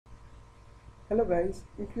Hello guys,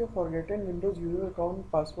 if you have forgotten Windows user account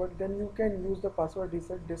password, then you can use the password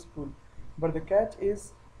reset disk tool. But the catch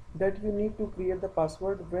is that you need to create the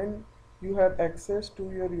password when you have access to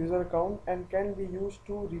your user account and can be used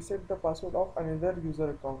to reset the password of another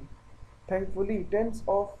user account. Thankfully, tens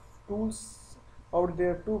of tools out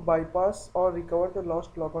there to bypass or recover the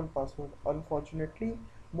lost logon password. Unfortunately,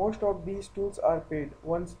 most of these tools are paid,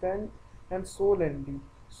 one stand and so lengthy.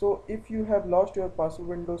 So if you have lost your password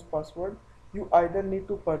Windows password, you either need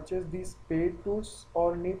to purchase these paid tools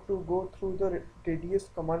or need to go through the tedious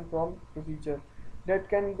command prompt procedure that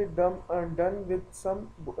can be done with some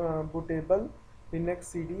bootable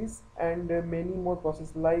Linux CDs and many more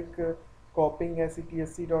processes like copying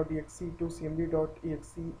setcsc.exe to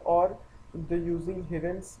cmd.exe or the using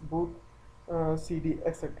Hiren's boot CD,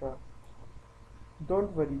 etc.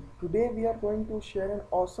 Don't worry, today we are going to share an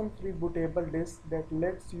awesome free bootable disk that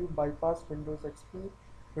lets you bypass Windows XP,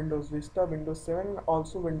 Windows Vista, Windows 7 and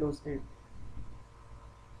also Windows 8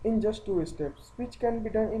 in just two steps, which can be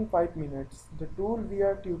done in 5 minutes. The tool we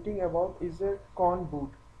are tuning about is a Kon-Boot.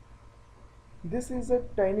 This is a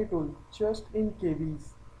tiny tool, just in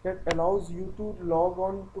KBs, that allows you to log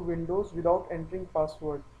on to Windows without entering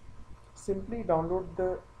password. Simply download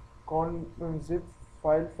the zip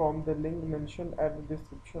file from the link mentioned at the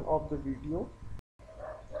description of the video.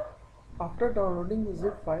 After downloading the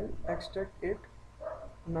zip file, extract it.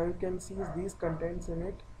 Now you can see these contents in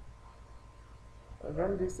it.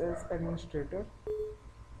 Run this as administrator.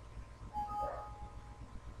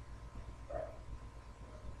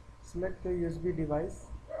 Select the USB device.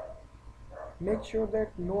 Make sure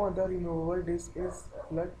that no other removable disk is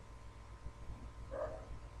plugged.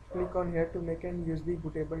 Click on here to make an USB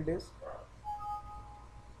bootable disk.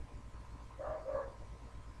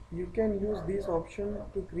 You can use this option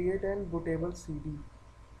to create an bootable CD.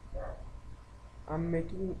 I'm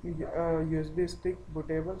making a USB stick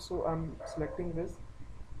bootable, so I'm selecting this.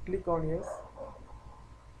 Click on yes.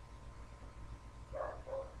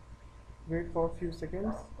 Wait for a few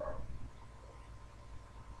seconds.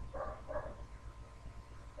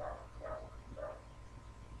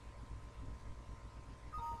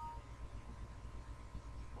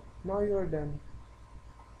 Now you are done.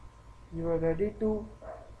 You are ready to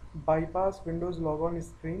bypass Windows logon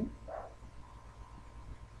screen.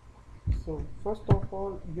 So first of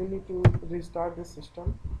all, you need to restart the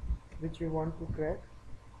system which you want to crack.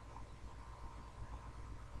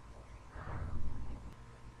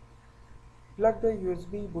 Plug the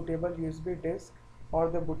USB bootable USB disk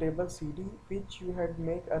or the bootable CD which you had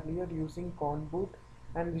made earlier using Kon-Boot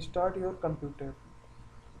and restart your computer.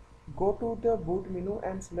 Go to the boot menu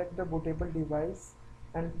and select the bootable device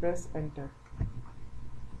and press enter.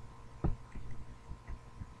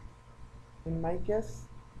 In my case,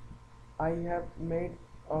 I have made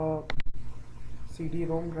a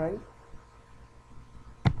CD-ROM drive.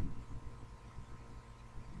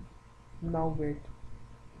 Now wait.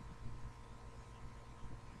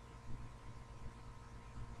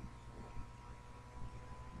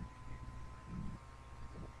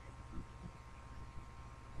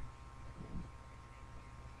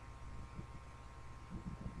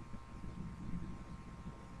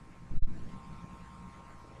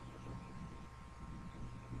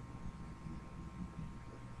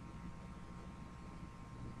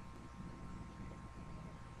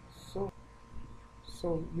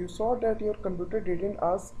 So you saw that your computer didn't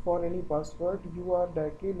ask for any password. You are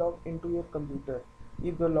directly logged into your computer.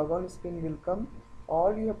 If the logon screen will come,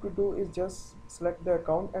 all you have to do is just select the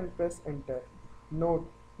account and press enter. Note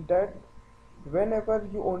that whenever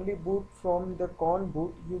you only boot from the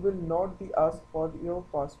Kon-Boot, you will not be asked for your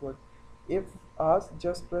password. If asked,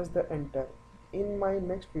 just press the enter. In my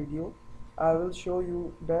next video, I will show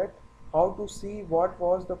you that how to see what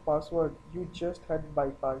was the password you just had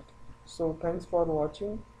bypassed. So thanks for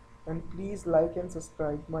watching and please like and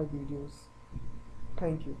subscribe my videos.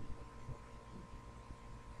 Thank you.